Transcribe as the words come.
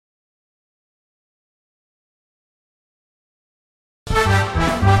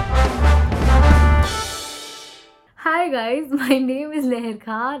Hi guys, my name is Leher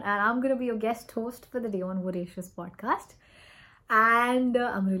Khan and I'm gonna be your guest host for the Day on Voracious podcast. And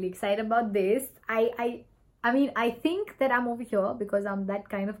I'm really excited about this. I think that I'm over here because I'm that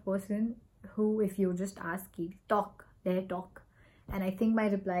kind of person who, if you just ask me, talk, Leher talk. And I think my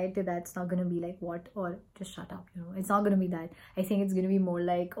reply to that's not gonna be like what or just shut up, It's not gonna be that. I think it's gonna be more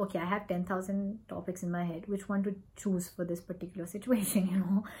like, okay, I have 10,000 topics in my head. Which one to choose for this particular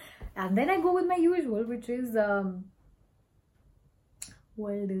situation, And then I go with my usual, which is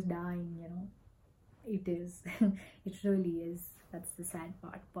world is dying, It is. It really is. That's the sad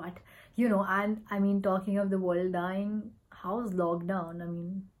part. But and I mean, talking of the world dying, how's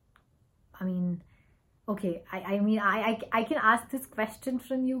lockdown? I mean, okay, I can ask this question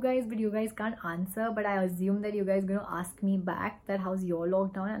from you guys, but you guys can't answer. But I assume that you guys gonna ask me back that how's your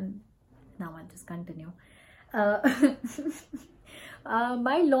lockdown, and now I'll just continue. Uh,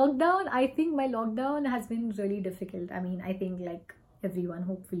 my lockdown, I think my lockdown has been really difficult. I mean, I think like everyone,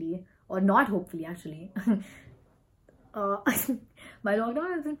 hopefully, or not hopefully, actually. uh, my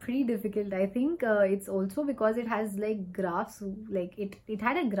lockdown has been pretty difficult. I think it's also because it has like graphs, like it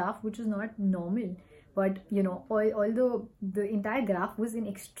had a graph which is not normal. But although the entire graph was in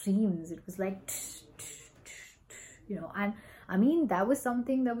extremes, it was like, and I mean, that was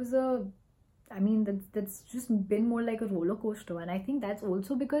something that was a I mean, that's just been more like a roller coaster. And I think that's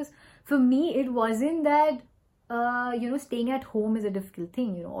also because for me, it wasn't that, staying at home is a difficult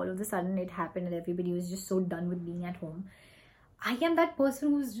thing. All of a sudden it happened and everybody was just so done with being at home. I am that person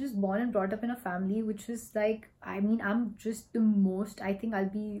who's just born and brought up in a family which is like, I mean, I'm just I think I'll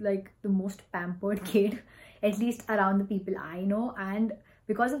be like the most pampered kid, at least around the people I know. And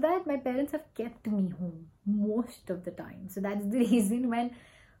because of that, my parents have kept me home most of the time. So that's the reason when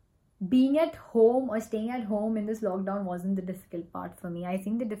being at home or staying at home in this lockdown wasn't the difficult part for me. I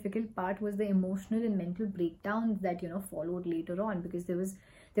think the difficult part was the emotional and mental breakdowns that followed later on, because there was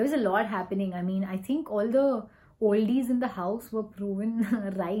a lot happening. I mean, I think all the oldies in the house were proven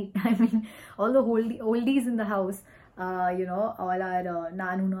right. I mean, all the oldies in the house, all our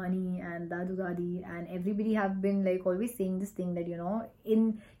nanu nani and dadu dadi and everybody have been like always saying this thing that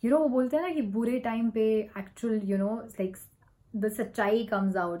वो बोलते हैं ना कि बुरे time पे actual it's like the sachai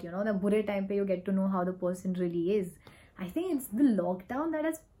comes out, the bure time pe you get to know how the person really is. I think it's the lockdown that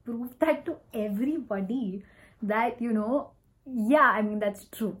has proved that to everybody, that yeah, I mean, that's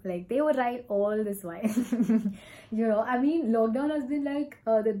true, like they were right all this while. I mean, lockdown has been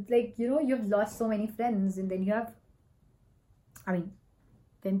like you've lost so many friends, and then I mean,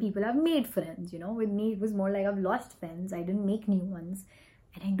 then people have made friends. With me it was more like I've lost friends, I didn't make new ones.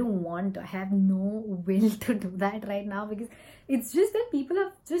 And I don't want to, I have no will to do that right now, because it's just that people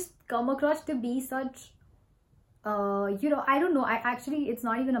have just come across to be such, I don't know. I actually, it's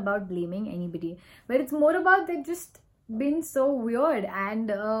not even about blaming anybody, but it's more about that just been so weird.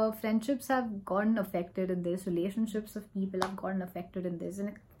 And friendships have gotten affected in this, relationships of people have gotten affected in this.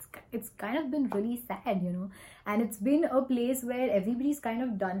 And it's kind of been really sad, and it's been a place where everybody's kind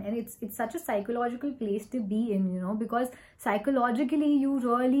of done, and it's such a psychological place to be in, because psychologically you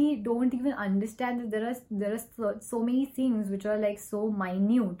really don't even understand that there are so many things which are like so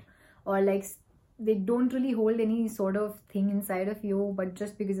minute, or like they don't really hold any sort of thing inside of you, but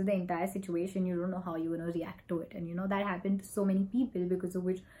just because of the entire situation you don't know how you're going to react to it. And that happened to so many people, because of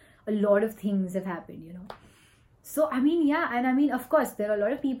which a lot of things have happened. So I mean, yeah, and I mean, of course, there are a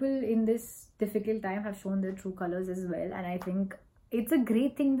lot of people in this difficult time have shown their true colors as well, and I think it's a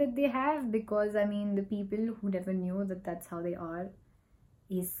great thing that they have, because I mean, the people who never knew that that's how they are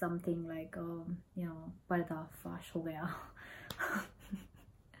is something like parda fash ho gaya.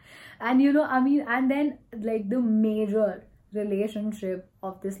 And I mean, and then like the major relationship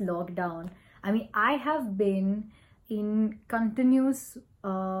of this lockdown, I mean, I have been in continuous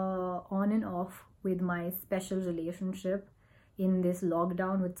on and off with my special relationship in this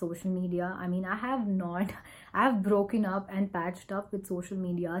lockdown with social media. I mean, I've broken up and patched up with social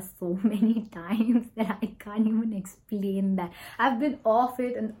media so many times that I can't even explain that. I've been off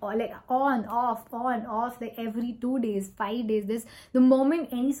it and like on off like every 2 days, 5 days. This the moment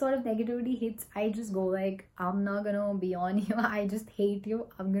any sort of negativity hits, I just go like, I'm not gonna be on you. I just hate you.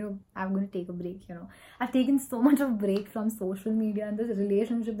 I'm gonna take a break. I've taken so much of break from social media, and this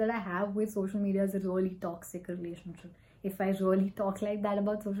relationship that I have with social media is a really toxic relationship. If I really talk like that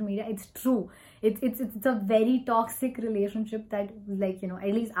about social media, it's true. It's a very toxic relationship that, like,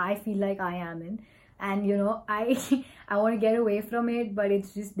 at least I feel like I am in. And I I want to get away from it, but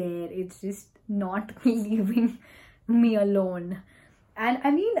it's just there. It's just not leaving me alone. And I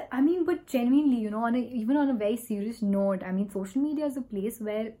mean, but genuinely, even on a very serious note, I mean, social media is a place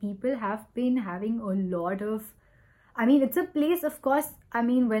where people have been having a lot of I mean, it's a place, of course. I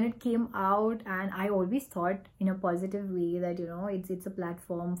mean, when it came out, and I always thought in a positive way that, you know, it's a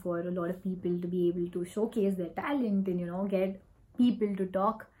platform for a lot of people to be able to showcase their talent and, you know, get people to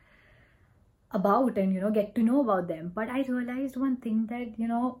talk about and, you know, get to know about them. But I realized one thing, that, you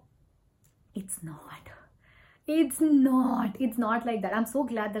know, it's not. It's not like that. I'm so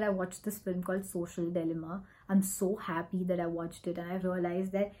glad that I watched this film called Social Dilemma. I'm so happy that I watched it, and I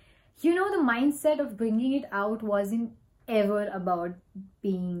realized that, you know, the mindset of bringing it out wasn't ever about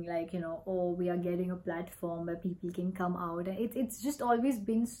being like, you know, oh, we are getting a platform where people can come out. And it's just always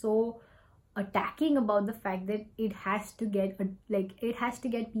been so attacking about the fact that it has to get it has to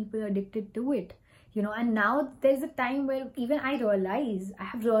get people addicted to it, you know. And now there's a time where even I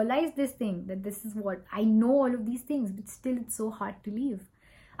have realized this thing, that this is what I know, all of these things, but still it's so hard to leave.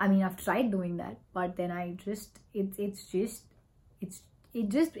 I mean, I've tried doing that, but then I just it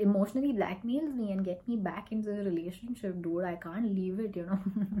just emotionally blackmails me and get me back into the relationship, dude. I can't leave it, you know.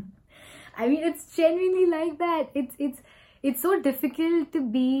 I mean, it's genuinely like that. It's so difficult to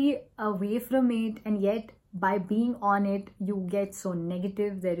be away from it, and yet by being on it, you get so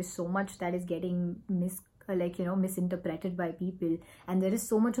negative. There is so much that is getting misinterpreted by people, and there is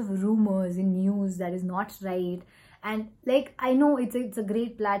so much of rumors and news that is not right. And like, I know it's a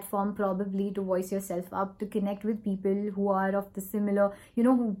great platform probably to voice yourself up, to connect with people who are of the similar, you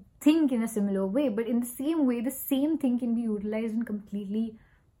know, who think in a similar way. But in the same way, the same thing can be utilized in completely,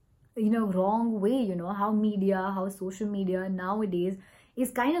 you know, wrong way. You know, how social media nowadays is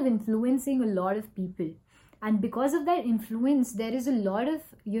kind of influencing a lot of people. And because of that influence, there is a lot of,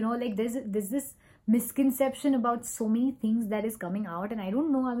 you know, like there's this misconception about so many things that is coming out. And I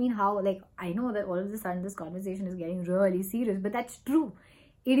don't know, I mean, how, like, I know that all of a sudden this conversation is getting really serious, but that's true.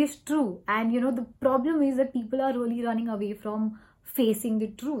 It is true. And, you know, the problem is that people are really running away from facing the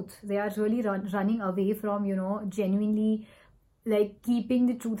truth. They are really running away from, you know, genuinely like keeping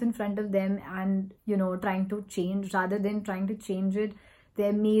the truth in front of them and, you know, trying to change rather than trying to change it.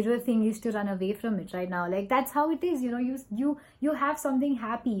 Their major thing is to run away from it right now. Like, that's how it is, you know. You have something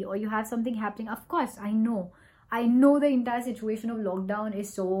happy, or you have something happening. Of course, I know the entire situation of lockdown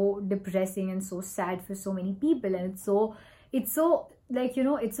is so depressing and so sad for so many people, and it's so like, you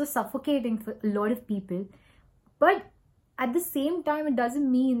know, it's so suffocating for a lot of people. But at the same time, it doesn't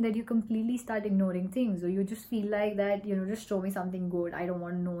mean that you completely start ignoring things, or you just feel like that, you know, just show me something good, I don't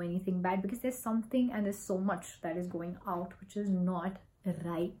want to know anything bad, because there's something and there's so much that is going out which is not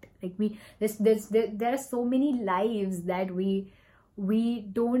right. Like, there are so many lives that we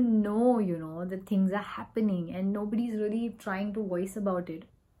don't know, you know, that things are happening, and nobody's really trying to voice about it.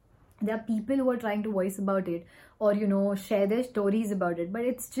 There are people who are trying to voice about it, or, you know, share their stories about it, but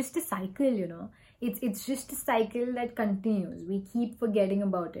it's just a cycle, you know. It's just a cycle that continues. We keep forgetting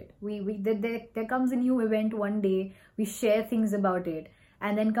about it. There comes a new event one day, we share things about it,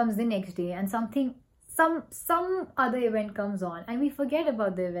 and then comes the next day, and some other event comes on, and we forget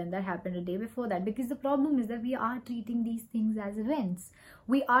about the event that happened a day before that. Because the problem is that we are treating these things as events.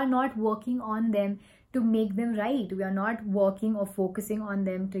 We are not working on them to make them right. We are not working or focusing on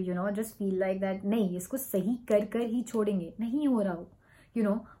them to, you know, just feel like that, nahi, isko sahi kar hi chhodenge, nahi ho raha ho. You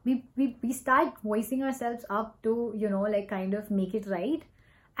know, we start voicing ourselves up to, you know, like kind of make it right,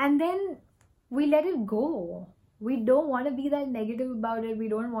 and then we let it go. We don't want to be that negative about it. We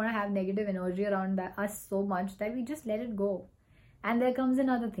don't want to have negative energy around us so much that we just let it go. And there comes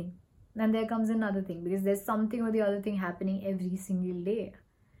another thing. And there comes another thing. Because there's something or the other thing happening every single day.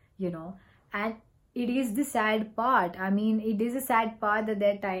 You know. And it is the sad part. I mean, it is a sad part that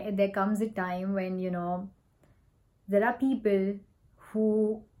there comes a time when, you know, there are people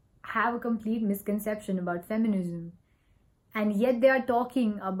who have a complete misconception about feminism. And yet they are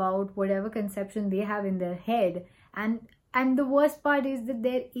talking about whatever conception they have in their head. And the worst part is that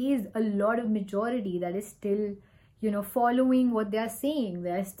there is a lot of majority that is still, you know, following what they are saying.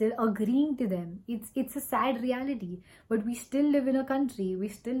 They are still agreeing to them. It's a sad reality. But we still live in a country, we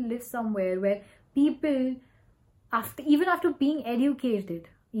still live somewhere where people, even after being educated,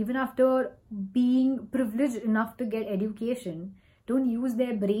 even after being privileged enough to get education, don't use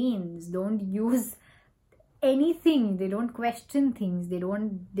their brains, don't use anything. They don't question things. They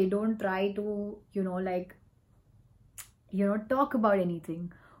don't try to, you know, like, you know, talk about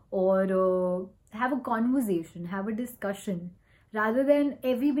anything, or have a conversation, have a discussion, rather than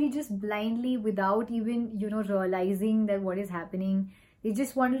everybody just blindly, without even, you know, realizing that what is happening, they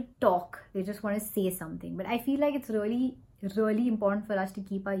just want to talk, they just want to say something. But I feel like it's really, really important for us to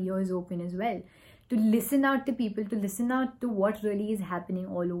keep our ears open as well, to listen out to people, to listen out to what really is happening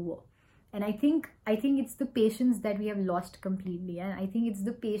all over. And I think it's the patience that we have lost completely, and I think it's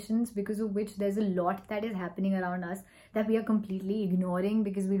the patience because of which there's a lot that is happening around us that we are completely ignoring,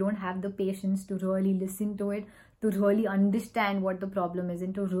 because we don't have the patience to really listen to it, to really understand what the problem is,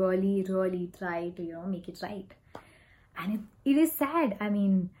 and to really try to make it right. And it is sad. I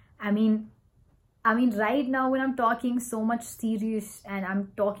mean, right now when I'm talking so much serious and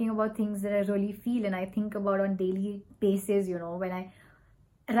I'm talking about things that I really feel and I think about on daily basis,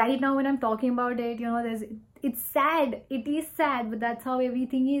 right now when I'm talking about it, it's sad. It is sad, but that's how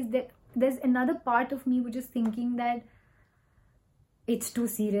everything is. That there's another part of me which is thinking that it's too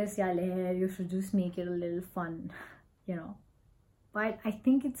serious, yeah, you should just make it a little fun, you know. But I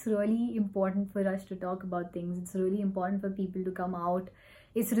think it's really important for us to talk about things. It's really important for people to come out.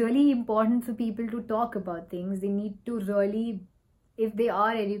 It's really important for people to talk about things. They need to really, if they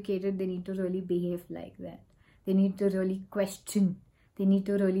are educated, they need to really behave like that. They need to really question. They need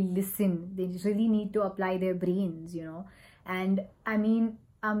to really listen. They really need to apply their brains, And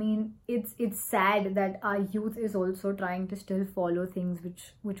it's sad that our youth is also trying to still follow things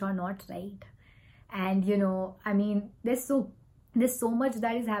which are not right. And there's so much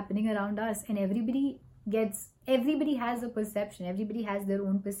that is happening around us, and everybody has a perception. Everybody has their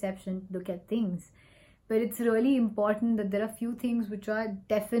own perception to look at things. But it's really important that there are few things which are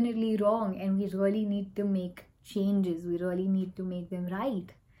definitely wrong, and we really need to make changes. We really need to make them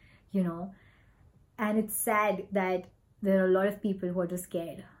right, And it's sad that there are a lot of people who are just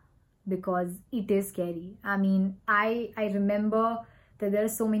scared, because it is scary. I remember that there are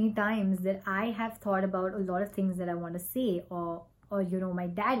so many times that I have thought about a lot of things that I want to say, or my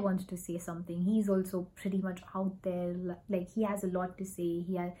dad wants to say something. He's also pretty much out there, like he has a lot to say.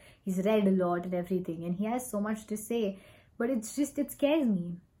 He's read a lot and everything, and he has so much to say, but it scares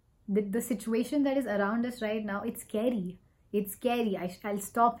me. The situation that is around us right now, it's scary. It's scary. I'll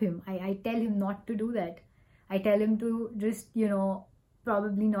stop him. I tell him not to do that. I tell him to just,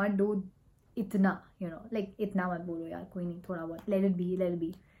 probably not do itna, like itna mat bolo yaar, koi nahi, thoda bahut, let it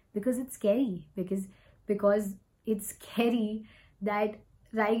be. Because it's scary. Because it's scary that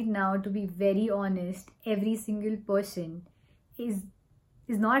right now, to be very honest, every single person is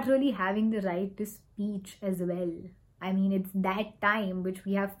not really having the right to speech as well. It's that time which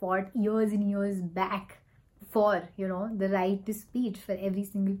we have fought years and years back for, the right to speech for every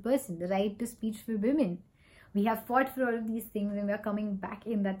single person, the right to speech for women. We have fought for all of these things, and we are coming back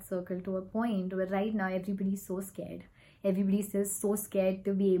in that circle to a point where right now everybody's so scared. Everybody's still so scared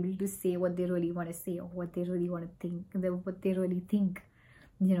to be able to say what they really want to say, or what they really want to think, what they really think,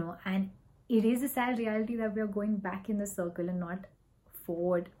 And it is a sad reality that we are going back in the circle and not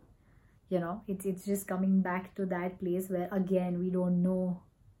forward. It's just coming back to that place where, again, we don't know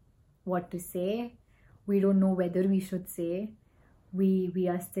what to say. We don't know whether we should say. We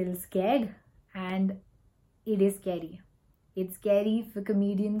are still scared, and it is scary. It's scary for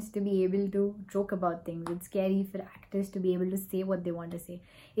comedians to be able to joke about things. It's scary for actors to be able to say what they want to say.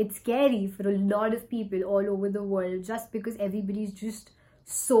 It's scary for a lot of people all over the world, just because everybody's just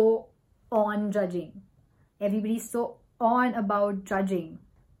so on judging. Everybody's so on about judging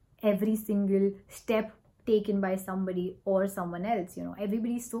every single step taken by somebody or someone else.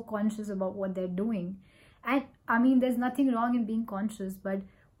 Everybody's so conscious about what they're doing. And there's nothing wrong in being conscious, but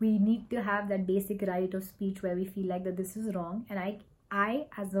we need to have that basic right of speech where we feel like that this is wrong, and I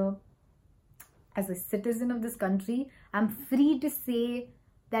as a citizen of this country, I'm free to say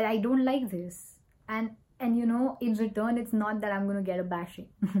that I don't like this, and in return, it's not that I'm going to get a bashing.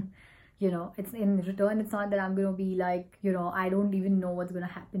 It's in return, it's not that I'm going to be like, I don't even know what's going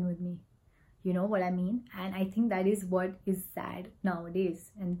to happen with me. You know what I mean? And I think that is what is sad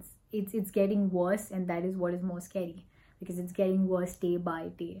nowadays, and it's getting worse, and that is what is more scary, because it's getting worse day by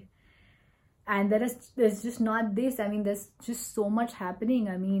day. And there's just not this. There's just so much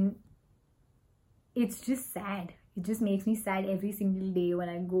happening. It's just sad. It just makes me sad every single day when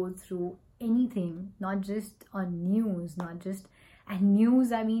I go through anything, not just on news, news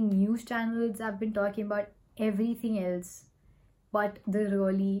channels have been talking about everything else but the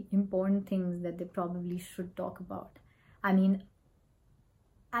really important things that they probably should talk about. I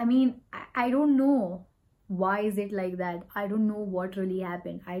don't know why is it like that. I don't know what really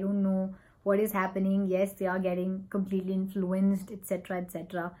happened. I don't know what is happening. Yes, they are getting completely influenced,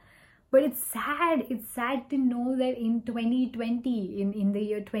 etc. But it's sad. It's sad to know that in 2020, in the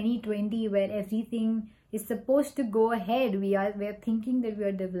year 2020, where everything is supposed to go ahead, we are thinking that we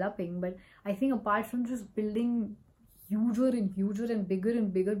are developing. But I think apart from just building huger and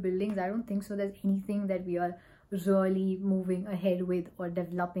bigger buildings, I don't think so there's anything that we are really moving ahead with or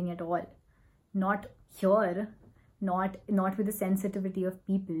developing at all. Not here, not with the sensitivity of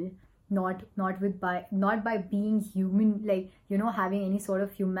people, not by being human, like, you know, having any sort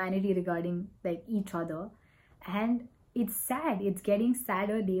of humanity regarding like each other. And it's sad, it's getting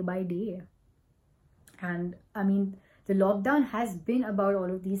sadder day by day. And I mean, the lockdown has been about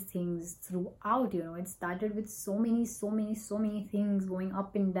all of these things throughout. You know, it started with so many things going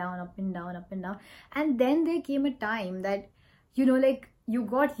up and down, up and down, up and down. And then there came a time that, you know, like, you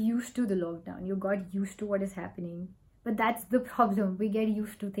got used to the lockdown, you got used to what is happening. But that's the problem, we get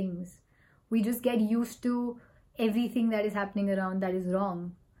used to things. We just get used to everything that is happening around that is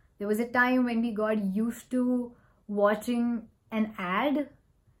wrong. There was a time when we got used to watching an ad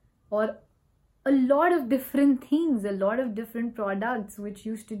or a lot of different things, a lot of different products which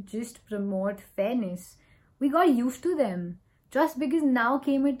used to just promote fairness. We got used to them. Just because now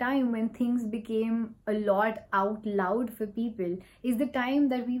came a time when things became a lot out loud for people, is the time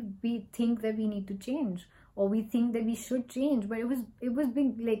that we think that we need to change, or we think that we should change. But it was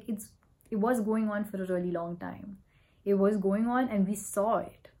being like, it was going on for a really long time. It was going on and we saw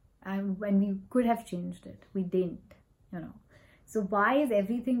it, and when we could have changed it, we didn't, you know. So why is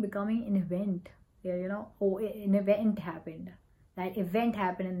everything becoming an event? You know, oh, an event happened. That event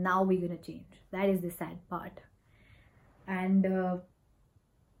happened and now we're gonna change. That is the sad part. And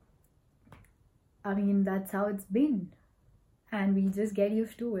I mean, that's how it's been. And we just get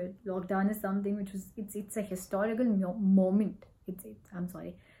used to it. Lockdown is something which was, it's a historical moment.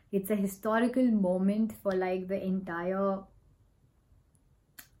 It's a historical moment for like the entire,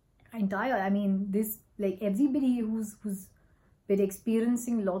 I mean, this, like, everybody who's been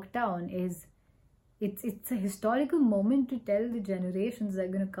experiencing lockdown is, it's a historical moment to tell the generations that are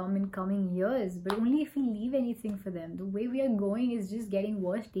going to come in coming years, but only if we leave anything for them. The way we are going is just getting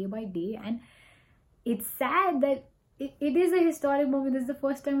worse day by day, and it's sad that it is a historic moment. This is the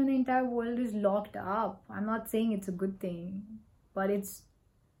first time when the entire world is locked up. I'm not saying it's a good thing, but it's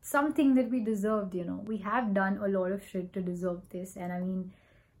something that we deserved, you know. We have done a lot of shit to deserve this, and I mean,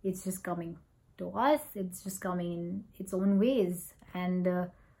 it's just coming to us. It's just coming in its own ways, and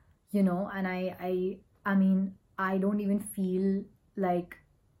you know, and I mean, I don't even feel like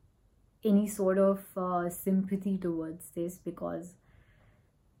any sort of sympathy towards this, because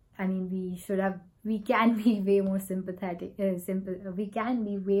I mean, we can be way more sympathetic. We can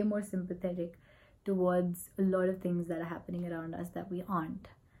be way more sympathetic towards a lot of things that are happening around us that we aren't.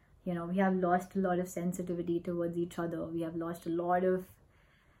 You know, we have lost a lot of sensitivity towards each other. We have lost a lot of,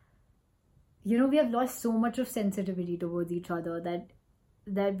 you know, we have lost so much of sensitivity towards each other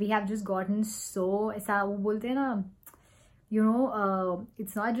that we have just gotten so, ऐसा वो बोलते हैं ना, you know,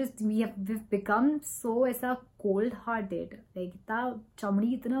 it's not just, we've become so ऐसा cold hearted, like इतना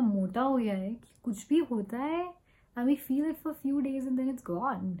चमड़ी इतना मोटा हो गया है कि कुछ भी होता है and we feel it for a few days and then it's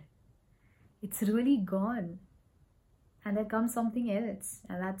gone. It's really gone, and there comes something else,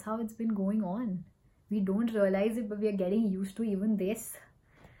 and that's how it's been going on. We don't realize it, but we are getting used to even this,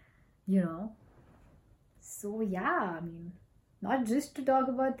 you know. So yeah, I mean, not just to talk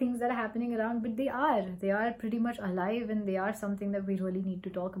about things that are happening around, but they are pretty much alive, and they are something that we really need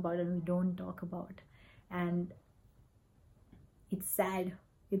to talk about and we don't talk about. And it's sad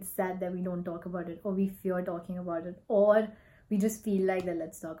that we don't talk about it, or we fear talking about it, or we just feel like that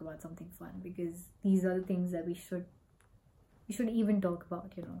let's talk about something fun, because these are the things that we should even talk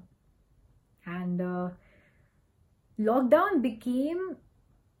about, you know. And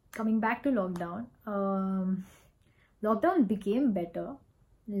coming back to lockdown, lockdown became better.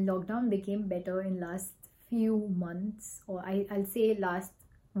 Lockdown became better in last few months, or I'll say last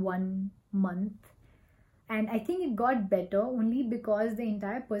 1 month. And I think it got better only because the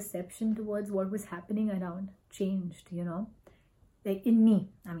entire perception towards what was happening around changed, you know. Like in me,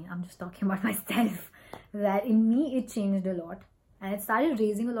 I mean, I'm just talking about myself, that in me it changed a lot. And it started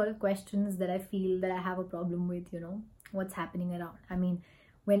raising a lot of questions that I feel that I have a problem with, you know, what's happening around. I mean,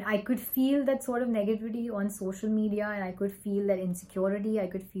 when I could feel that sort of negativity on social media, and I could feel that insecurity I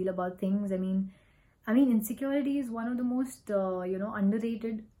could feel about things. I mean, insecurity is one of the most, you know,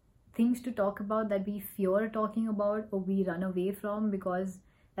 underrated things to talk about, that we fear talking about or we run away from, because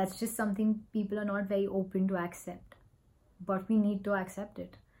that's just something people are not very open to accept. But we need to accept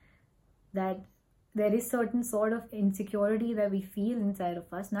it, that there is certain sort of insecurity that we feel inside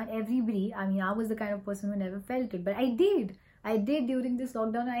of us. Not everybody. I mean, I was the kind of person who never felt it, but I did during this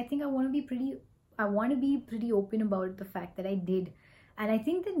lockdown. And I think I want to be pretty open about the fact that I did. And I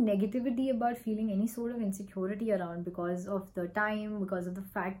think the negativity about feeling any sort of insecurity around, because of the time, because of the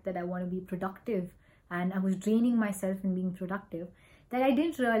fact that I want to be productive and I was draining myself in being productive, that I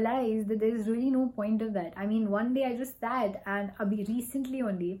didn't realize that there is really no point of that. I mean, one day I just sat, and recently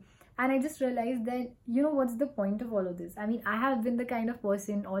only, And I just realized that, you know, what's the point of all of this? I mean, I have been the kind of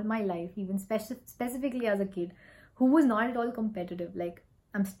person all my life, even specifically as a kid, who was not at all competitive. Like,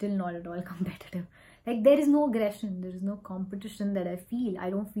 I'm still not at all competitive. Like, there is no aggression, there is no competition that I feel.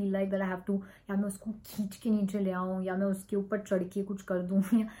 I don't feel like that I have to, या मैं उसको खींच के नीचे ले आऊँ, या मैं उसके ऊपर चढ़ के कुछ कर दूँ.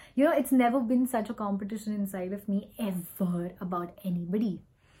 You know, it's never been such a competition inside of me ever about anybody.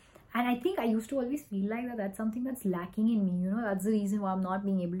 And I think I used to always feel like that that's something that's lacking in me, you know, that's the reason why I'm not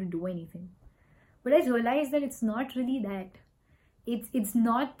being able to do anything. But I realized that it's not really that. It's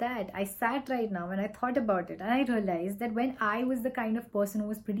not that. I sat right now and I thought about it, and I realized that when I was the kind of person who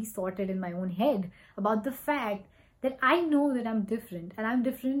was pretty sorted in my own head about the fact that I know that I'm different, and I'm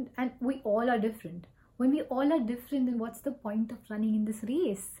different, and we all are different. When we all are different, then what's the point of running in this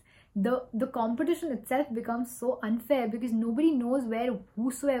race? The competition itself becomes so unfair because nobody knows where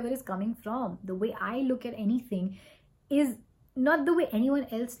whosoever is coming from. The way I look at anything is not the way anyone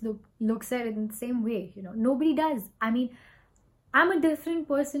else looks at it in the same way. You know, nobody does. I mean, I'm a different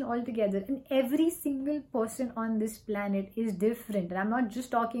person altogether, and every single person on this planet is different. And I'm not just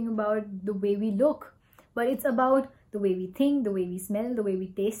talking about the way we look, but it's about the way we think, the way we smell, the way we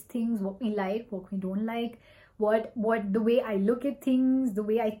taste things, what we like, what we don't like, what the way I look at things, the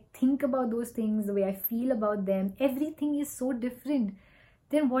way I think about those things, the way I feel about them. Everything is so different.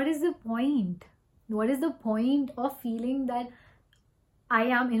 Then what is the point? What is the point of feeling that I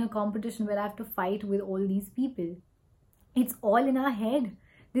am in a competition where I have to fight with all these people? It's all in our head.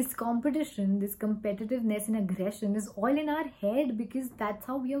 This competition, this competitiveness and aggression is all in our head because that's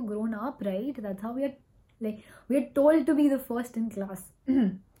how we are grown up, right? That's how we are told to be the first in class.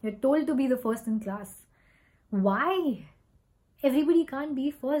 We're told to be the first in class. Why? Everybody can't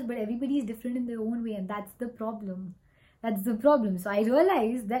be first, but everybody is different in their own way, and that's the problem. That's the problem. So I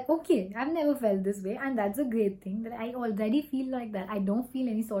realized that, okay, I've never felt this way, and that's a great thing that I already feel like that. I don't feel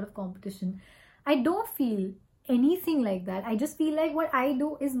any sort of competition. I don't feel anything like that. I just feel like what I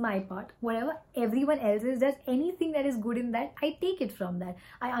do is my part. Whatever everyone else does, anything that is good in that, I take it from that.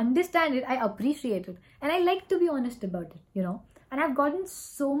 I understand it, I appreciate it, and I like to be honest about it, you know. And I've gotten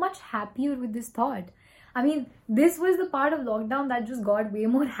so much happier with this thought. I mean, this was the part of lockdown that just got way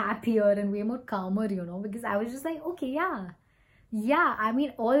more happier and way more calmer, you know, because I was just like, okay, yeah. I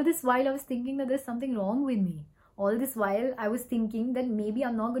mean, all this while I was thinking that there's something wrong with me. All this while I was thinking that maybe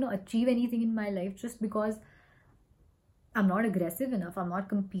I'm not going to achieve anything in my life just because I'm not aggressive enough. I'm not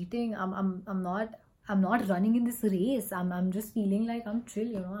competing. I'm not running in this race. I'm just feeling like I'm chill,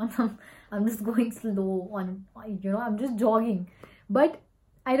 you know. I'm just going slow on, you know, I'm just jogging. But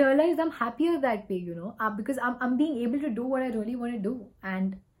I realized I'm happier that way, you know, because I'm being able to do what I really want to do,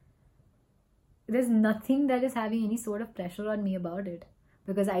 and there's nothing that is having any sort of pressure on me about it,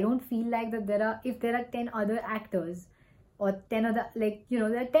 because I don't feel like that if there are 10 other actors or 10 other, like, you know,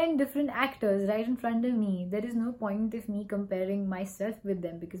 there are 10 different actors right in front of me, there is no point of me comparing myself with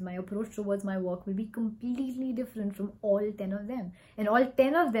them, because my approach towards my work will be completely different from all 10 of them, and all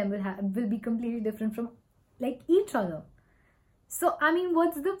 10 of them will be completely different from, like, each other. So, I mean,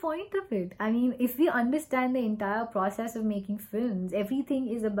 what's the point of it? I mean, if we understand the entire process of making films, everything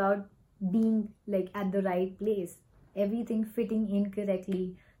is about being, like, at the right place, everything fitting in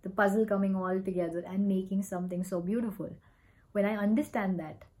correctly, the puzzle coming all together and making something so beautiful. When I understand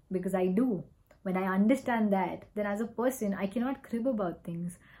that, because I do, when I understand that, then as a person, I cannot crib about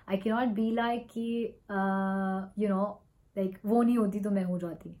things. I cannot be like, you know, like, वो नहीं होती तो मैं हो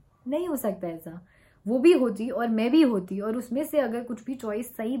जाती. नहीं हो सकता ऐसा. वो भी होती और मैं भी होती, और उसमें से अगर कुछ भी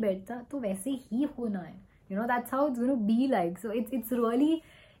चॉइस सही बैठता तो वैसे ही होना है. You know, that's how it's going to be like. So it's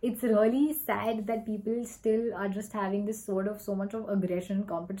really sad that people still are just having this so much of aggression,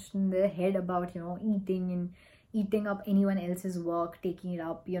 competition in their head about, you know, eating up anyone else's work, taking it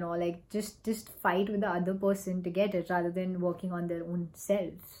up, you know, like just fight with the other person to get it, rather than working on their own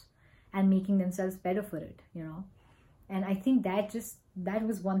selves and making themselves better for it, you know. And I think that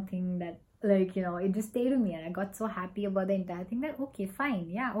was one thing that, like, you know, it just stayed with me, and I got so happy about the entire thing that, okay, fine,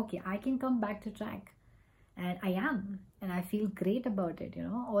 yeah, okay, I can come back to track, and I am, and I feel great about it, you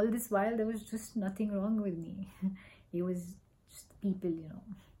know. All this while there was just nothing wrong with me. It was just people, you know.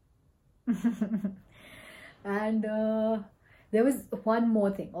 And there was one more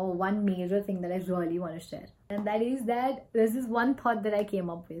thing, or one major thing that I really want to share, and that is that there's this one thought that I came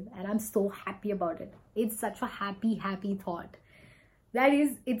up with, and I'm so happy about it. It's such a happy thought. That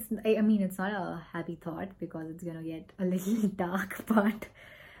is, I mean, it's not a happy thought because it's gonna get a little dark, but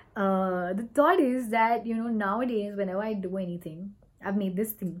the thought is that, you know, nowadays, whenever I do anything, I've made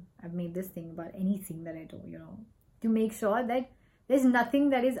this thing about anything that I do, you know, to make sure that there's nothing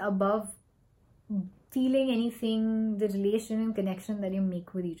that is above feeling anything, the relation and connection that you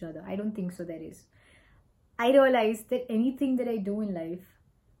make with each other. I don't think so there is. I realize that anything that I do in life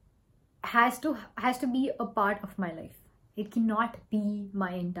has to be a part of my life. It cannot be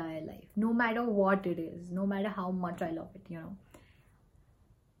my entire life, no matter what it is, no matter how much I love it, you know.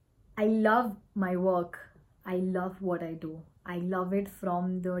 I love my work. I love what I do. I love it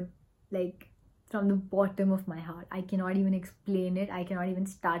from the bottom of my heart. I cannot even explain it. I cannot even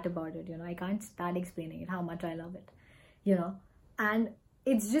start about it, you know. I can't start explaining it, how much I love it, you know. And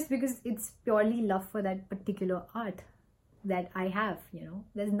it's just because it's purely love for that particular art that I have, you know.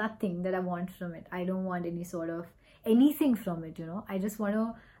 There's nothing that I want from it. I don't want any sort of anything from it, you know. I just want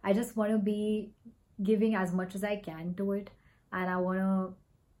to be giving as much as I can to it, and I want to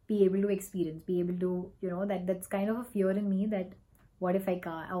be able to experience, be able to, you know, that's kind of a fear in me that what if I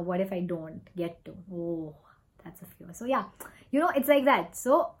can't, or what if I don't get to? Oh, that's a fear. So yeah, you know, it's like that.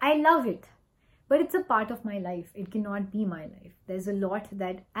 So I love it, but it's a part of my life. It cannot be my life. There's a lot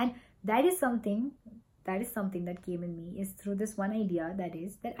that, and that is something that came in me is through this one idea, that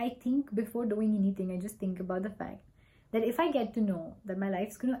is that I think before doing anything, I just think about the fact that if I get to know that my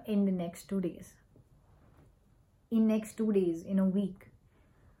life's going to end in next 2 days, in a week,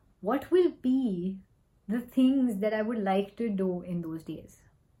 what will be the things that I would like to do in those days?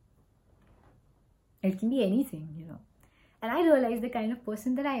 It can be anything, you know. And I realize the kind of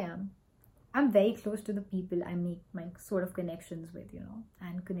person that I am, I'm very close to the people I make my sort of connections with, you know.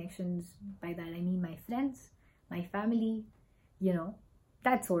 And connections, by that I mean my friends, my family, you know,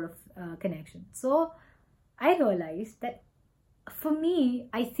 that sort of connection. So I realized that for me,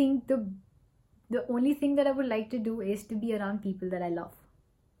 I think the only thing that I would like to do is to be around people that I love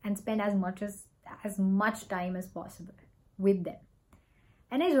and spend as much time as possible with them.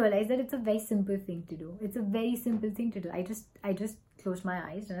 And I realized that it's a very simple thing to do. It's a very simple thing to do. I just closed my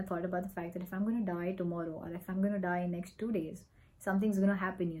eyes and I thought about the fact that if I'm going to die tomorrow, or if I'm going to die in next 2 days, something's going to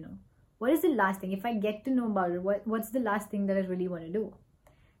happen, you know. What is the last thing? If I get to know about it, what's the last thing that I really want to do?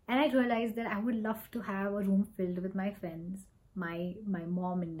 And I realized that I would love to have a room filled with my friends, my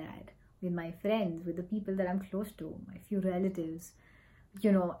mom and dad, with my friends, with the people that I'm close to, my few relatives,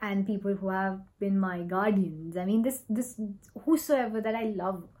 you know, and people who have been my guardians. I mean, this whosoever that I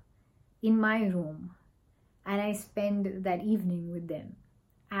love in my room, and I spend that evening with them.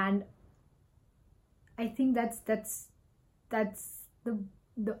 And I think that's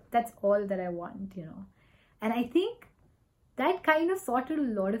all that I want, you know. And I think that kind of sorted a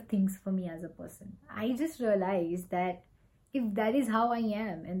lot of things for me as a person. I just realized that if that is how I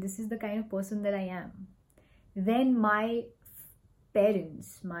am, and this is the kind of person that I am, then my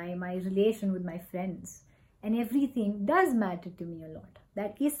parents, my relation with my friends and everything does matter to me a lot.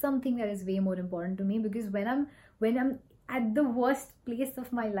 That is something that is way more important to me, because when I'm at the worst place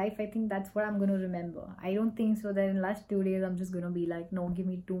of my life, I think that's what I'm going to remember. I don't think so that in the last 2 days I'm just going to be like, no, give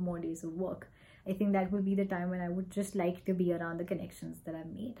me 2 more days of work. I think that will be the time when I would just like to be around the connections that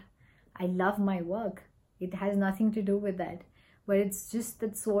I've made. I love my work. It has nothing to do with that. But it's just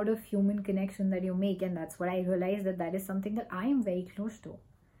that sort of human connection that you make. And that's what I realized, that is something that I am very close to.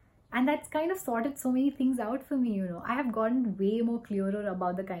 And that's kind of sorted so many things out for me, you know. I have gotten way more clearer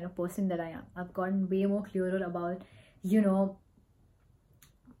about the kind of person that I am. I've gotten way more clearer about, you know,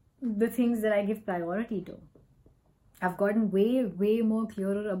 the things that I give priority to. I've gotten way more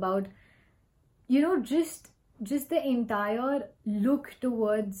clearer about, you know, just the entire look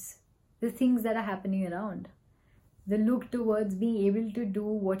towards the things that are happening around. The look towards being able to do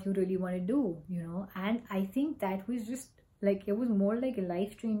what you really want to do, you know. And I think that was just like, it was more like a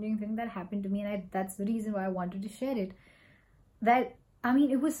life-changing thing that happened to me. And that's the reason why I wanted to share it. That, I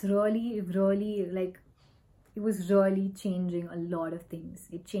mean, it was really changing a lot of things.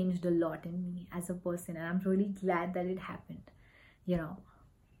 It changed a lot in me as a person. And I'm really glad that it happened, you know.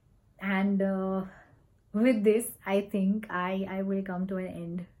 And with this, I think I will come to an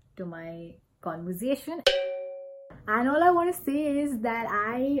end to my conversation. And all I want to say is that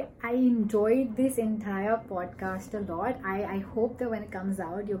I enjoyed this entire podcast a lot. I hope that when it comes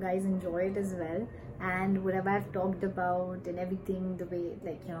out, you guys enjoy it as well. And whatever I've talked about and everything, the way,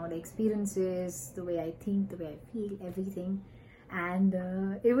 like, you know, the experiences, the way I think, the way I feel, everything. And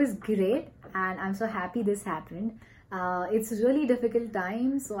it was great. And I'm so happy this happened. It's a really difficult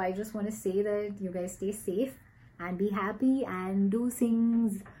time. So I just want to say that you guys stay safe and be happy and do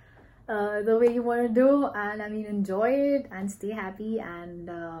things the way you want to do, and I mean, enjoy it and stay happy, and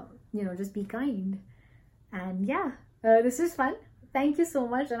you know, just be kind. And yeah, this is fun. Thank you so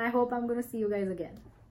much, and I hope I'm gonna see you guys again.